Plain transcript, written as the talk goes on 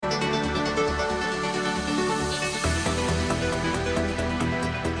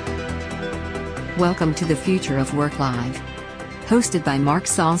Welcome to the Future of Work Live. Hosted by Mark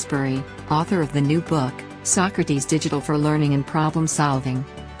Salisbury, author of the new book, Socrates Digital for Learning and Problem Solving.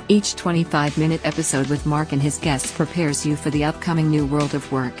 Each 25-minute episode with Mark and his guests prepares you for the upcoming new world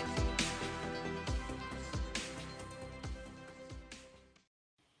of work.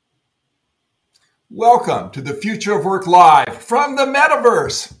 Welcome to the Future of Work Live from the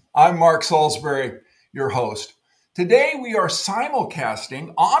Metaverse. I'm Mark Salisbury, your host. Today we are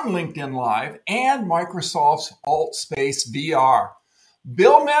simulcasting on LinkedIn Live and Microsoft's AltspaceVR.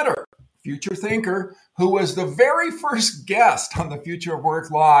 Bill Meador, future thinker, who was the very first guest on the Future of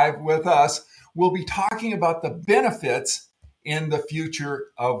Work Live with us, will be talking about the benefits in the future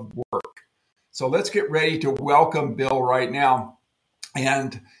of work. So let's get ready to welcome Bill right now.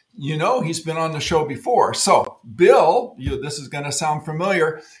 And you know, he's been on the show before. So Bill, this is going to sound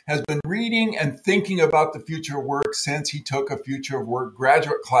familiar, has been reading and thinking about the future of work since he took a future of work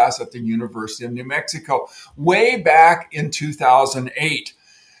graduate class at the University of New Mexico way back in 2008.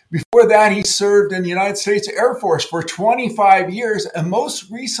 Before that, he served in the United States Air Force for 25 years and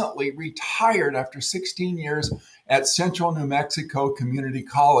most recently retired after 16 years at Central New Mexico Community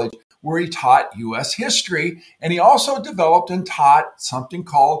College, where he taught U.S. history, and he also developed and taught something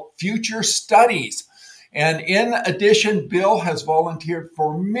called future studies. And in addition, Bill has volunteered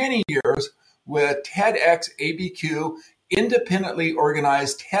for many years with TEDx ABQ, independently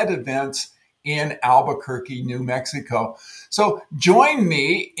organized TED events in Albuquerque, New Mexico. So join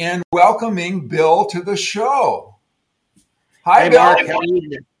me in welcoming Bill to the show. Hi, hey, Bill.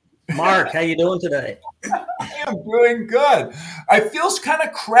 Mark, how you doing today? I am doing good. I feel kind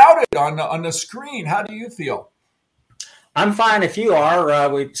of crowded on the screen. How do you feel? I'm fine if you are.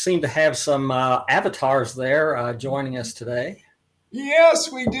 We seem to have some avatars there joining us today. Yes,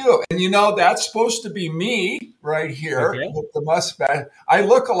 we do. And you know, that's supposed to be me right here with the mustache. I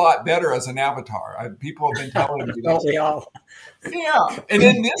look a lot better as an avatar. People have been telling me Don't we all? Yeah. And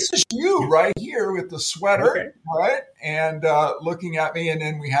then this is you right here with the sweater, right? And looking at me. And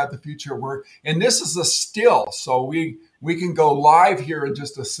then we have the future of work. And this is a still. So we can go live here in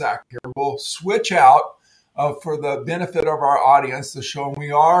just a sec. Here we'll switch out for the benefit of our audience to show. And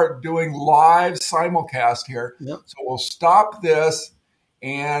we are doing live simulcast here. Yep. So we'll stop this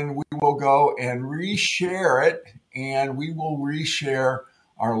and we will go and reshare it. And we will reshare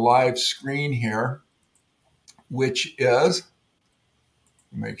our live screen here, which is,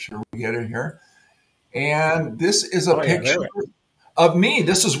 make sure we get it here. And this is a picture of me.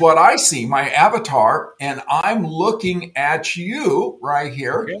 This is what I see, my avatar. And I'm looking at you right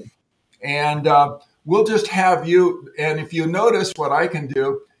here. Okay. And we'll just have you. And if you notice, what I can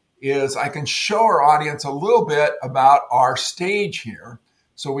do is I can show our audience a little bit about our stage here.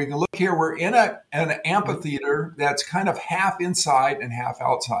 So we can look here. We're in an amphitheater that's kind of half inside and half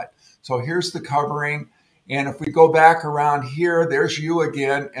outside. So here's the covering. And if we go back around here, there's you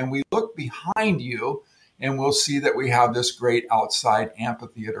again. And we look behind you and we'll see that we have this great outside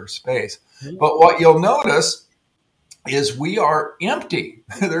amphitheater space. Mm-hmm. But what you'll notice is we are empty.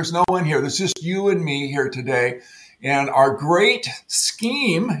 There's no one here. There's just you and me here today. And our great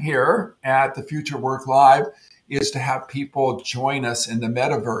scheme here at the Future Work Live is to have people join us in the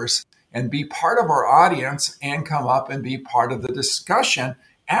metaverse and be part of our audience and come up and be part of the discussion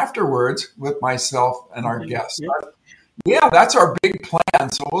afterwards with myself and our guests. Yeah, that's our big plan.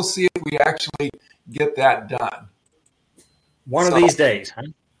 So we'll see if we actually get that done. One of these days, huh?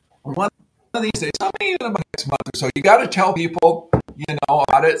 One of these days, maybe in about next month or so. You got to tell people,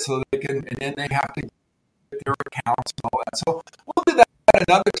 about it so they can, and then they have to get their accounts and all that. So we'll do that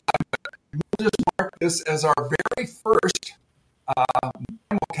another time. But we'll just mark this as our very first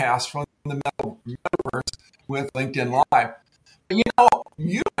simulcast from the metaverse with LinkedIn Live. You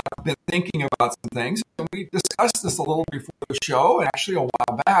have been thinking about some things, and we discussed this a little before the show, and actually a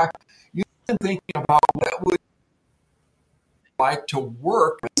while back. You've been thinking about what would like to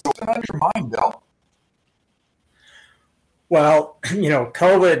work. What's on your mind, Bill? Well,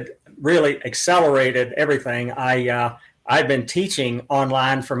 COVID really accelerated everything. I've been teaching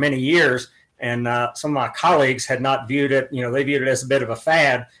online for many years, and some of my colleagues had not viewed it. They viewed it as a bit of a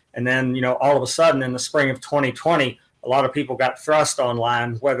fad, and then all of a sudden in the spring of 2020. A lot of people got thrust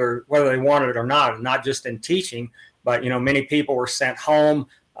online, whether they wanted it or not, and not just in teaching, but, many people were sent home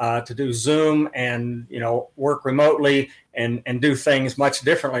to do Zoom and, work remotely and do things much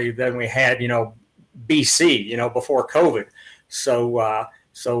differently than we had, BC, before COVID.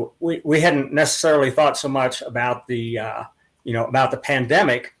 So we hadn't necessarily thought so much about about the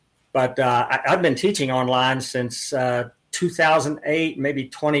pandemic, but I've been teaching online since 2008, maybe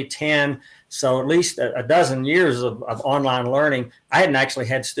 2010. So at least a dozen years of online learning. I hadn't actually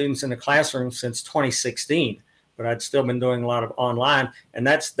had students in the classroom since 2016, but I'd still been doing a lot of online. And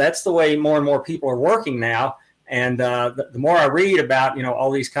that's the way more and more people are working now. And the more I read about, all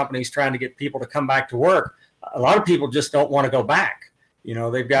these companies trying to get people to come back to work, a lot of people just don't want to go back.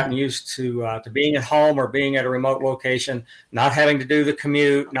 They've gotten used to being at home or being at a remote location, not having to do the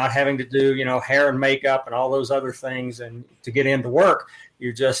commute, not having to do, hair and makeup and all those other things. And to get into work,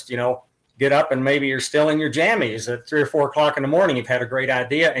 you just, get up and maybe you're still in your jammies at 3 or 4 o'clock in the morning. You've had a great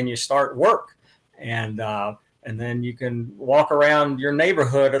idea and you start work. And then you can walk around your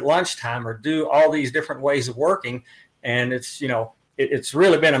neighborhood at lunchtime or do all these different ways of working. And it's, it's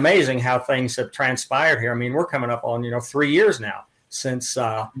really been amazing how things have transpired here. I mean, we're coming up on, 3 years now since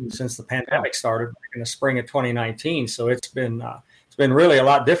the pandemic started back in the spring of 2019. So it's been really a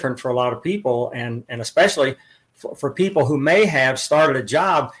lot different for a lot of people, and especially for people who may have started a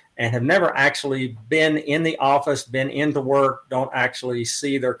job and have never actually been in the office, been into work, don't actually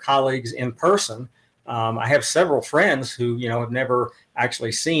see their colleagues in person. I have several friends who, have never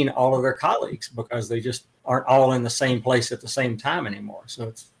actually seen all of their colleagues because they just aren't all in the same place at the same time anymore. So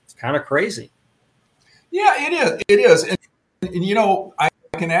it's kind of crazy. Yeah, it is. It is. And I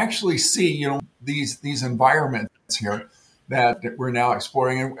can actually see, these environments here that we're now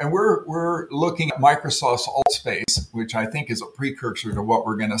exploring. And we're looking at Microsoft's AltspaceVR, which I think is a precursor to what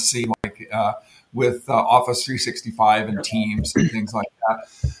we're going to see with Office 365 and Teams and things like that.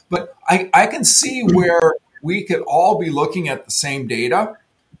 But I can see where we could all be looking at the same data.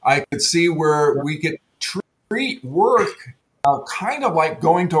 I could see where we could treat work kind of like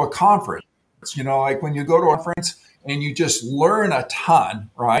going to a conference. Like when you go to a conference and you just learn a ton,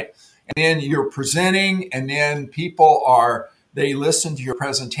 right? And then you're presenting, and then they listen to your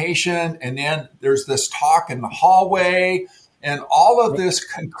presentation, and then there's this talk in the hallway, and all of this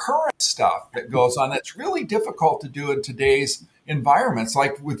concurrent stuff that goes on. It's really difficult to do in today's environments.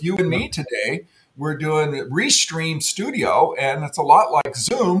 Like with you and me today, we're doing Restream Studio, and it's a lot like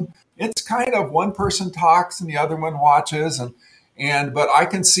Zoom. It's kind of one person talks and the other one watches, but I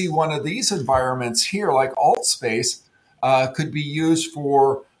can see one of these environments here, like AltspaceVR, could be used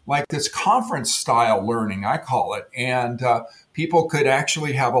for like this conference style learning, I call it. And people could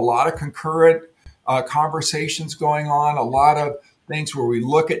actually have a lot of concurrent conversations going on, a lot of things where we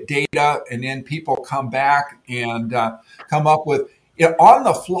look at data and then people come back and come up with on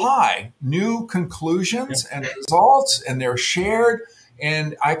the fly new conclusions and results, and they're shared.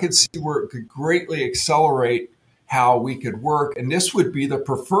 And I could see where it could greatly accelerate how we could work. And this would be the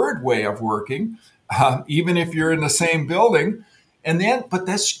preferred way of working, even if you're in the same building. But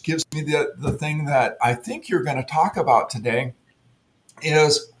this gives me the thing that I think you're going to talk about today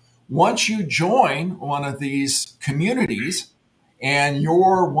is once you join one of these communities and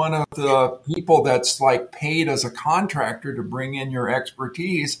you're one of the people that's like paid as a contractor to bring in your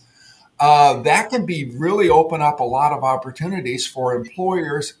expertise, that can be really open up a lot of opportunities for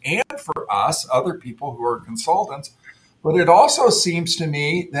employers and for us, other people who are consultants. But it also seems to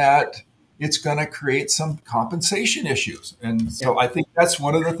me that it's going to create some compensation issues. And so I think that's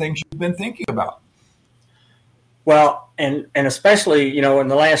one of the things you've been thinking about. Well, and especially, in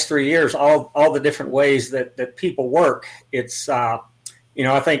the last 3 years, all the different ways that people work, it's, I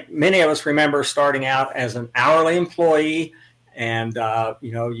think many of us remember starting out as an hourly employee, and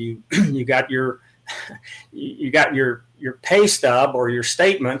you got your pay stub or your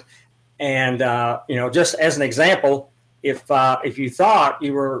statement, and just as an example, if you thought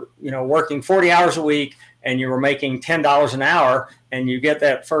you were working 40 hours a week and you were making $10 an hour, and you get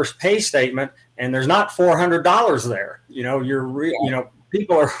that first pay statement and there's not $400 there,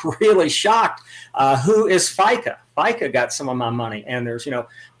 people are really shocked. Who is FICA? FICA got some of my money, and there's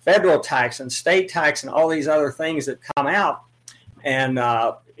federal tax and state tax and all these other things that come out. And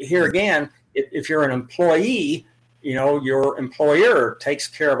here again, if you're an employee, your employer takes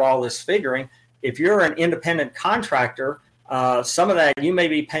care of all this figuring. If you're an independent contractor, some of that you may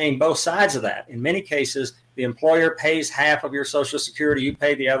be paying both sides of that. In many cases, the employer pays half of your Social Security, you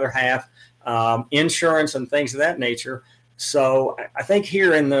pay the other half, insurance and things of that nature. So I think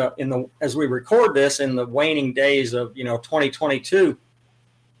here in the as we record this in the waning days of 2022,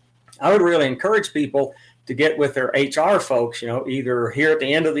 I would really encourage people to get with their HR folks, either here at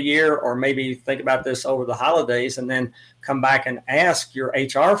the end of the year or maybe think about this over the holidays, and then come back and ask your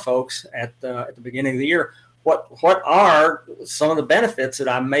HR folks at the beginning of the year, what are some of the benefits that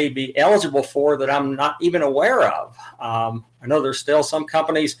I may be eligible for that I'm not even aware of? I know there's still some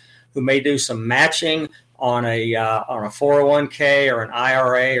companies who may do some matching on a 401k or an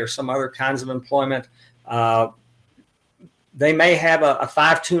IRA or some other kinds of employment. they may have a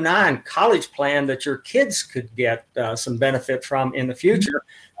 529 college plan that your kids could get some benefit from in the future.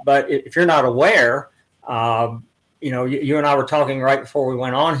 But if you're not aware, you and I were talking right before we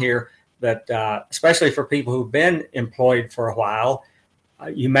went on here that especially for people who've been employed for a while,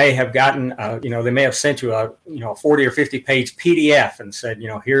 you may have gotten, they may have sent you a 40 or 50 page PDF and said,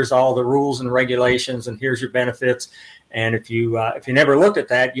 here's all the rules and regulations and here's your benefits. And if you never looked at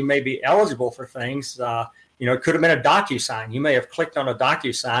that, you may be eligible for things. It could have been a DocuSign. You may have clicked on a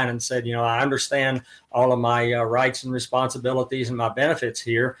DocuSign and said, I understand all of my rights and responsibilities and my benefits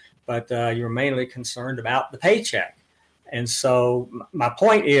here, but you're mainly concerned about the paycheck. And so my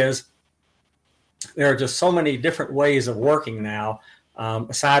point is, there are just so many different ways of working now,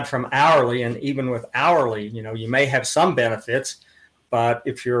 aside from hourly. And even with hourly, you may have some benefits, but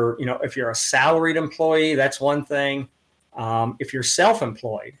if you're a salaried employee, that's one thing. If you're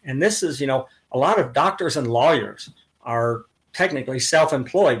self-employed, and this is, a lot of doctors and lawyers are technically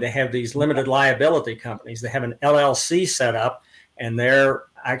self-employed. They have these limited liability companies. They have an LLC set up, and they're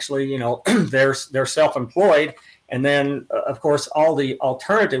actually, they're self-employed. And then, of course, all the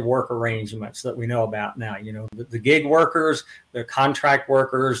alternative work arrangements that we know about now, the gig workers, the contract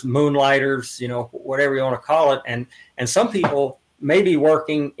workers, moonlighters, whatever you want to call it. And some people may be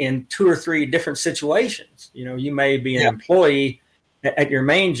working in 2 or 3 different situations. You may be an employee at your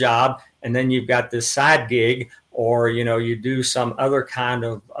main job, and then you've got this side gig, or, you do some other kind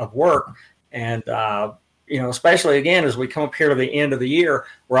of work. And, especially again, as we come up here to the end of the year,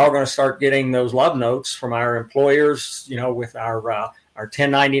 we're all going to start getting those love notes from our employers, with our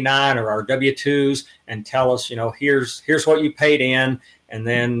 1099 or our W-2s, and tell us, here's what you paid in. And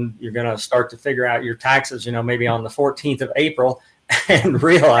then you're going to start to figure out your taxes, maybe on the 14th of April, and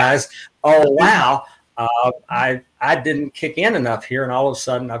realize, oh, wow, I didn't kick in enough here. And all of a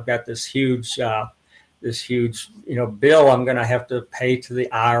sudden I've got this huge, bill I'm going to have to pay to the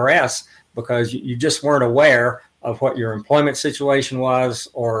IRS, because you just weren't aware of what your employment situation was,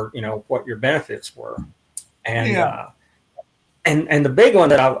 or, what your benefits were. And, and the big one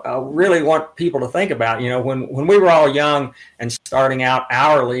that I really want people to think about, when we were all young and starting out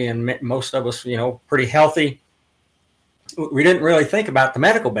hourly, and most of us, pretty healthy, we didn't really think about the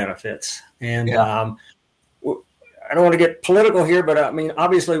medical benefits. And I don't want to get political here, but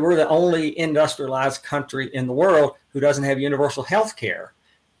obviously we're the only industrialized country in the world who doesn't have universal health care.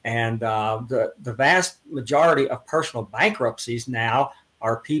 And the vast majority of personal bankruptcies now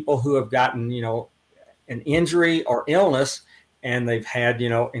are people who have gotten, an injury or illness, and they've had,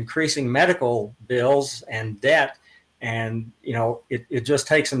 increasing medical bills and debt. And, it just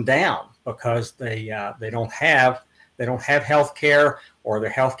takes them down, because they don't have health care, or their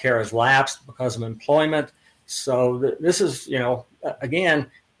health care has lapsed because of employment. So this is,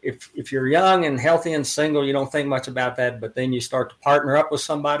 again, if you're young and healthy and single, you don't think much about that. But then you start to partner up with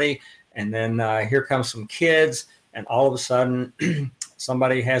somebody, and then here comes some kids, and all of a sudden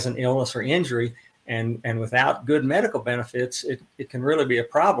somebody has an illness or injury, and without good medical benefits, it can really be a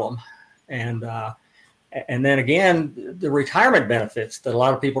problem. And then again, the retirement benefits that a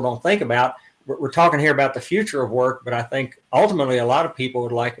lot of people don't think about. We're talking here about the future of work, but I think ultimately a lot of people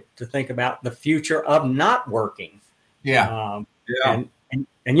would like to think about the future of not working.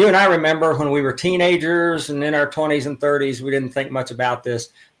 And you and I remember when we were teenagers and in our 20s and 30s, we didn't think much about this.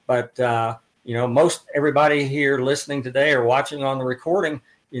 But, most everybody here listening today or watching on the recording,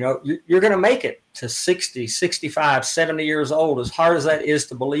 you're going to make it to 60, 65, 70 years old. As hard as that is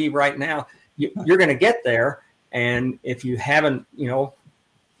to believe right now, you're going to get there. And if you haven't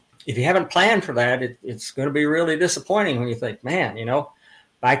planned for that, it's going to be really disappointing when you think, man,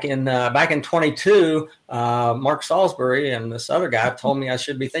 back in 22, Mark Salisbury and this other guy told me I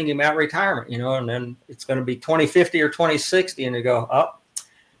should be thinking about retirement, and then it's going to be 2050 or 2060, and you go, oh,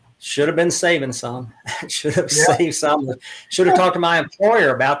 should have been saving some, should have saved some, should have talked to my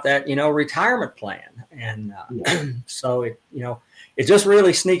employer about that, retirement plan. And so it just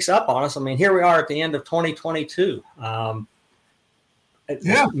really sneaks up on us. Here we are at the end of 2022.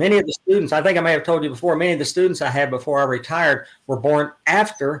 Many of the students, I think I may have told you before, many of the students I had before I retired were born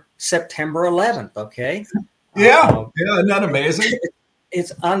after September 11th. Okay. Isn't that amazing?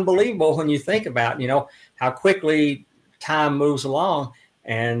 It's unbelievable when you think about, how quickly time moves along.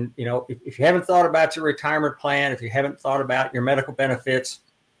 And, if you haven't thought about your retirement plan, if you haven't thought about your medical benefits,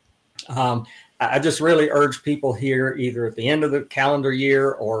 I just really urge people here, either at the end of the calendar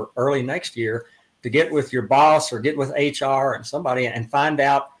year or early next year, to get with your boss or get with HR and somebody and find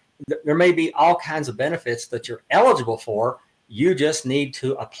out there may be all kinds of benefits that you're eligible for. You just need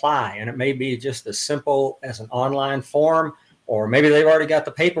to apply. And it may be just as simple as an online form, or maybe they've already got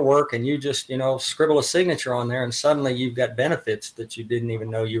the paperwork and you just, scribble a signature on there and suddenly you've got benefits that you didn't even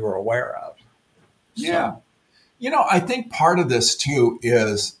know you were aware of. Yeah. I think part of this too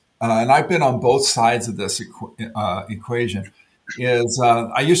is, and I've been on both sides of this equation, is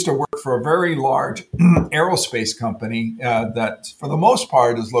I used to work for a very large aerospace company that for the most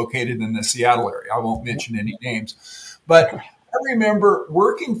part is located in the Seattle area. I won't mention any names, but I remember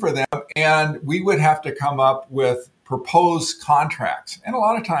working for them and we would have to come up with proposed contracts. And a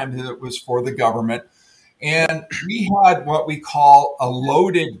lot of times it was for the government. And we had what we call a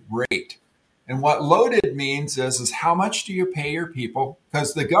loaded rate. And what loaded means is how much do you pay your people?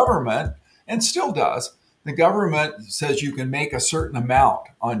 Because the government, and still does, the government says you can make a certain amount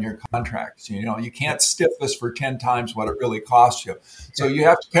on your contracts. You can't stiff this for 10 times what it really costs you. So you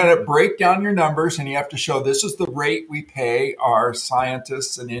have to kind of break down your numbers and you have to show this is the rate we pay our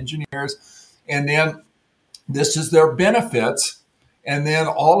scientists and engineers. And then this is their benefits. And then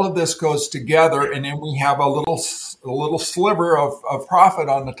all of this goes together. And then we have a little sliver of profit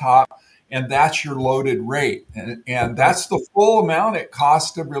on the top. And that's your loaded rate. And that's the full amount it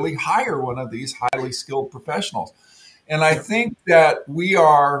costs to really hire one of these highly skilled professionals. And I think that we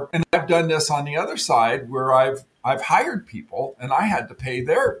are, and I've done this on the other side where I've hired people and I had to pay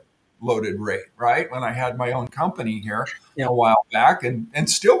their loaded rate, right? When I had my own company here a while back and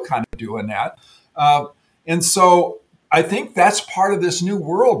still kind of doing that. And so I think that's part of this new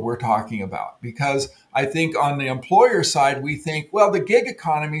world we're talking about, because I think on the employer side, we think, well, the gig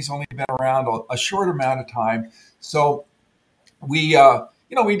economy's only been around a short amount of time. So we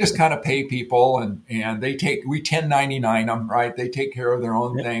just kind of pay people and we 1099 them, right? They take care of their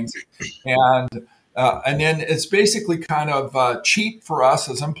own things. And then it's basically kind of cheap for us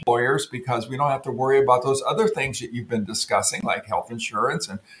as employers because we don't have to worry about those other things that you've been discussing, like health insurance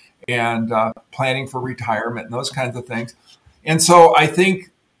and planning for retirement and those kinds of things. And so I think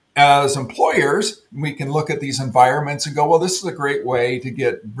as employers, we can look at these environments and go, well, this is a great way to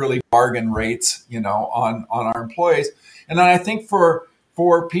get really bargain rates, on our employees. And then I think for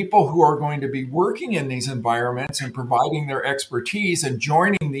people who are going to be working in these environments and providing their expertise and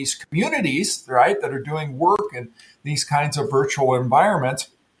joining these communities, right, that are doing work in these kinds of virtual environments,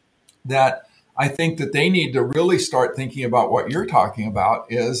 that I think that they need to really start thinking about what you're talking about,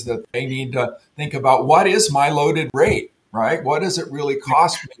 is that they need to think about what is my loaded rate, right? What does it really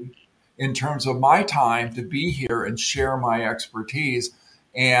cost me in terms of my time to be here and share my expertise?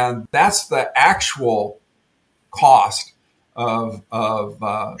 And that's the actual cost of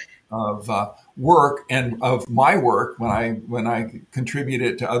work and of my work when I contribute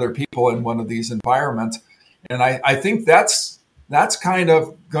it to other people in one of these environments. And I think that's kind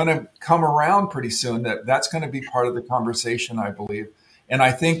of going to come around pretty soon. That's going to be part of the conversation, I believe. And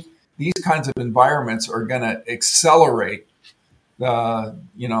I think these kinds of environments are going to accelerate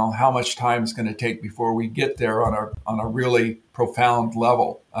how much time it's going to take before we get there on a really profound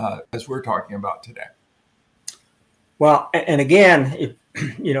level, as we're talking about today. Well, and again,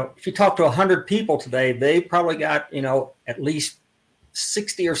 if you talk to 100 people today, they probably got, at least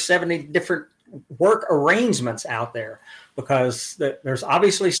 60 or 70 different work arrangements out there, because there's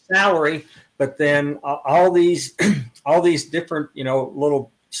obviously salary, but then all these different,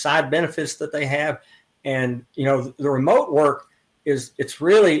 little side benefits that they have. And, the remote work it's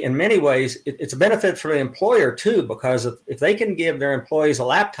really, in many ways, it's a benefit for the employer too, because if they can give their employees a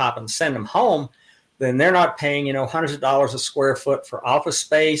laptop and send them home, then they're not paying, hundreds of dollars a square foot for office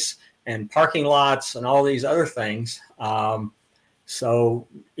space and parking lots and all these other things. So,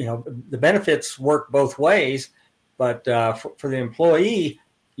 the benefits work both ways, but for the employee,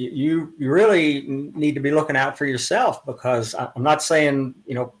 you really need to be looking out for yourself, because I'm not saying,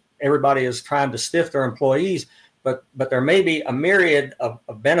 everybody is trying to stiff their employees, but there may be a myriad of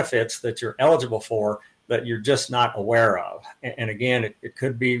benefits that you're eligible for that you're just not aware of. And again, it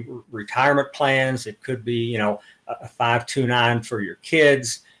could be retirement plans. It could be, a 529 for your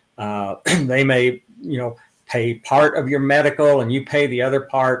kids. They may, pay part of your medical and you pay the other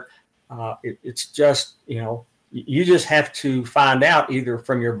part. It's just, you just have to find out either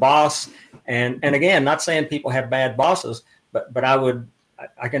from your boss. And again, not saying people have bad bosses, but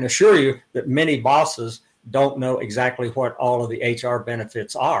I can assure you that many bosses don't know exactly what all of the HR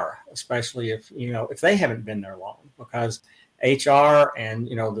benefits are, especially if they haven't been there long, because HR and,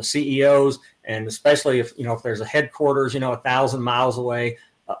 the CEOs, and especially if there's a headquarters, 1,000 miles away,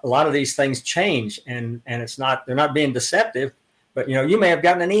 a lot of these things change, and they're not being deceptive, but, you may have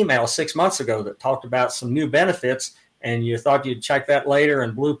gotten an email 6 months ago that talked about some new benefits, and you thought you'd check that later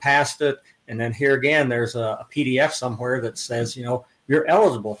and blew past it. And then here again, there's a PDF somewhere that says, you're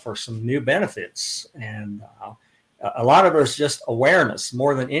eligible for some new benefits. And a lot of it is just awareness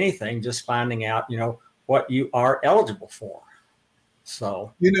more than anything, just finding out, what you are eligible for.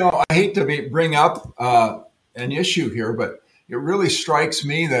 So, I hate to bring up an issue here, but it really strikes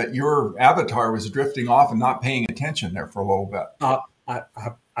me that your avatar was drifting off and not paying attention there for a little bit.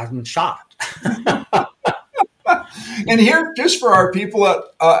 I'm shocked. And here, just for our people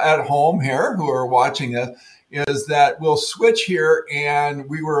at home here who are watching this, is that we'll switch here, and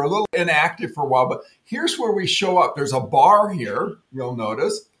we were a little inactive for a while, but here's where we show up. There's a bar here, you'll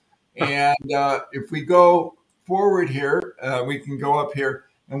notice. And if we go forward here, we can go up here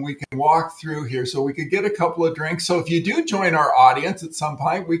and we can walk through here. So we could get a couple of drinks. So if you do join our audience at some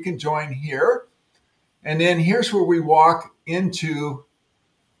point, we can join here. And then here's where we walk into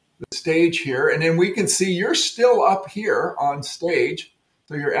the stage here. And then we can see you're still up here on stage.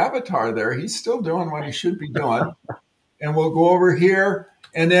 So your avatar there, he's still doing what he should be doing. And we'll go over here.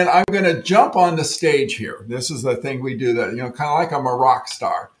 And then I'm going to jump on the stage here. This is the thing we do that, kind of like I'm a rock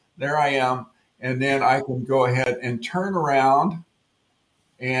star. There I am. And then I can go ahead and turn around,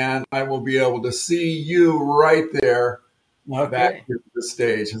 and I will be able to see you right there back to the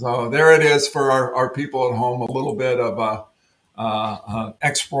stage. So there it is for our people at home, a little bit of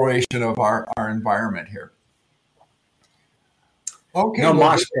exploration of our environment here. Okay. No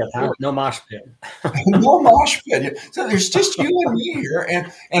mosh pit, huh? No mosh pit. No mosh pit. So there's just you and me here,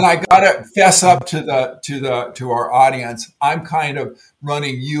 and I gotta fess up to our audience. I'm kind of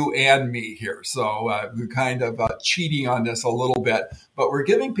running you and me here, so we're kind of cheating on this a little bit, but we're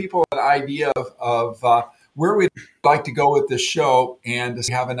giving people an idea of where we'd like to go with this show, and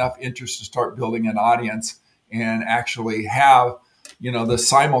to have enough interest to start building an audience and actually have the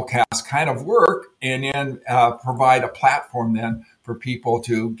simulcast kind of work, and then provide a platform then for people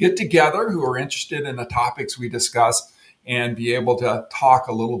to get together who are interested in the topics we discuss and be able to talk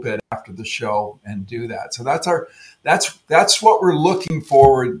a little bit after the show and do that. So that's what we're looking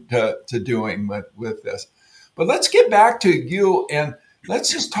forward to doing with this. But let's get back to you, and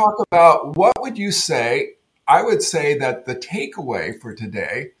let's just talk about, what would you say? I would say that the takeaway for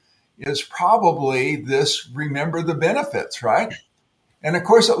today is probably this: remember the benefits, right? And of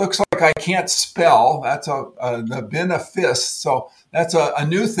course, it looks like I can't spell. That's the benefice. So that's a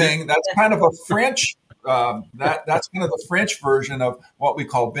new thing. That's kind of a French. That's kind of the French version of what we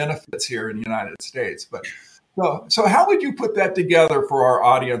call benefits here in the United States. But so how would you put that together for our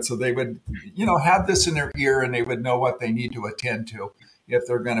audience so they would, have this in their ear and they would know what they need to attend to if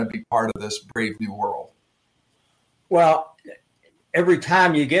they're going to be part of this brave new world? Well, every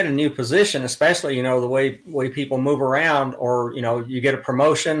time you get a new position, especially, the way people move around, or, you get a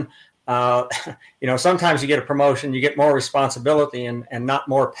promotion, sometimes you get a promotion, you get more responsibility and not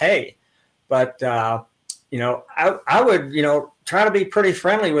more pay. But, I would, try to be pretty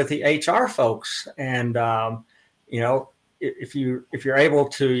friendly with the HR folks. And, if you're able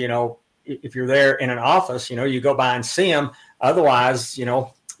to, if you're there in an office, you go by and see them. Otherwise,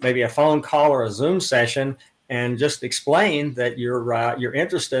 maybe a phone call or a Zoom session, and just explain that you're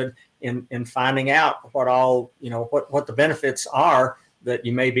interested in finding out what all, what the benefits are that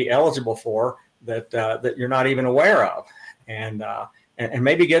you may be eligible for that you're not even aware of, and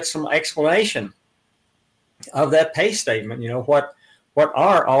maybe get some explanation of that pay statement. What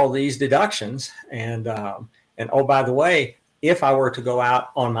are all these deductions, and oh, by the way, if I were to go out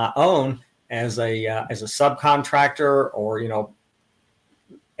on my own as a subcontractor or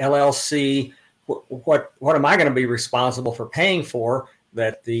LLC, what am I going to be responsible for paying for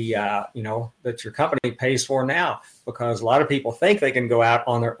that that your company pays for now? Because a lot of people think they can go out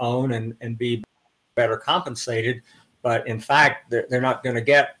on their own and be better compensated, but in fact they're not going to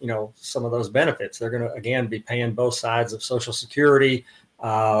get some of those benefits. They're going to again be paying both sides of Social Security,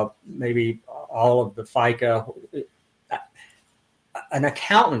 maybe all of the FICA. An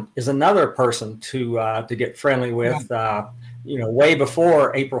accountant is another person to get friendly with. Way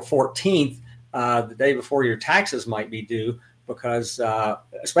before April 14th. The day before your taxes might be due, because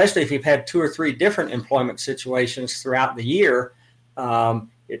especially if you've had 2 or 3 different employment situations throughout the year,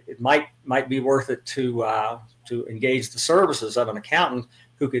 it might be worth it to engage the services of an accountant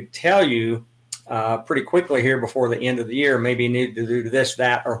who could tell you pretty quickly here before the end of the year, maybe you need to do this,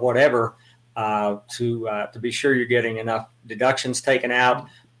 that, or whatever to be sure you're getting enough deductions taken out,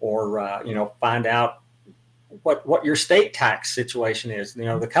 or find out what your state tax situation is.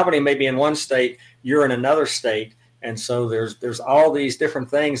 The company may be in one state, you're in another state. And so there's all these different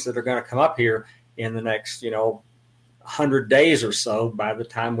things that are going to come up here in the next, 100 days or so by the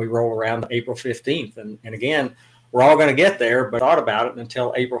time we roll around April 15th. And again, we're all going to get there, but thought about it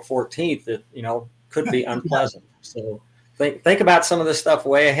until April 14th, it, could be unpleasant. So think about some of this stuff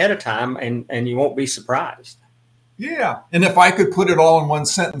way ahead of time, and you won't be surprised. Yeah. And if I could put it all in one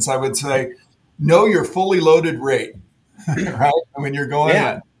sentence, I would say, know your fully loaded rate, right? When you're going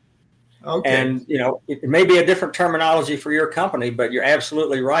in. Okay. And, it may be a different terminology for your company, but you're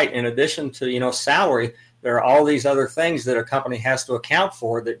absolutely right. In addition to, salary, there are all these other things that a company has to account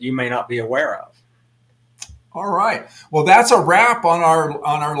for that you may not be aware of. All right. Well, that's a wrap on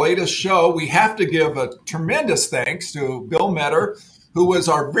our latest show. We have to give a tremendous thanks to Bill Meador, who was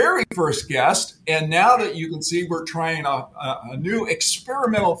our very first guest. And now that you can see, we're trying a new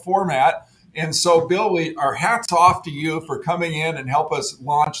experimental format. And so, Bill, our hats off to you for coming in and help us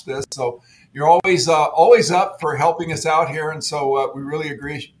launch this. So you're always up for helping us out here. And so we really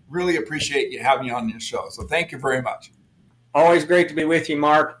appreciate you having you on your show. So thank you very much. Always great to be with you,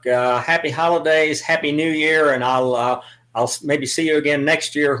 Mark. Happy holidays, happy New Year, and I'll maybe see you again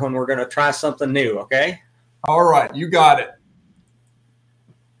next year when we're going to try something new. Okay. All right, you got it.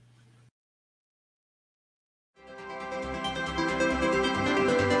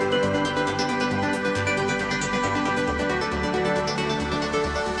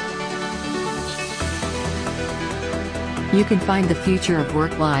 You can find the Future of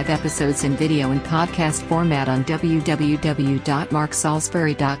Work Live episodes in video and podcast format on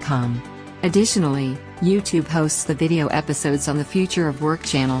www.marksalisbury.com. Additionally, YouTube hosts the video episodes on the Future of Work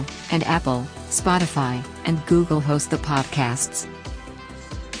channel, and Apple, Spotify, and Google host the podcasts.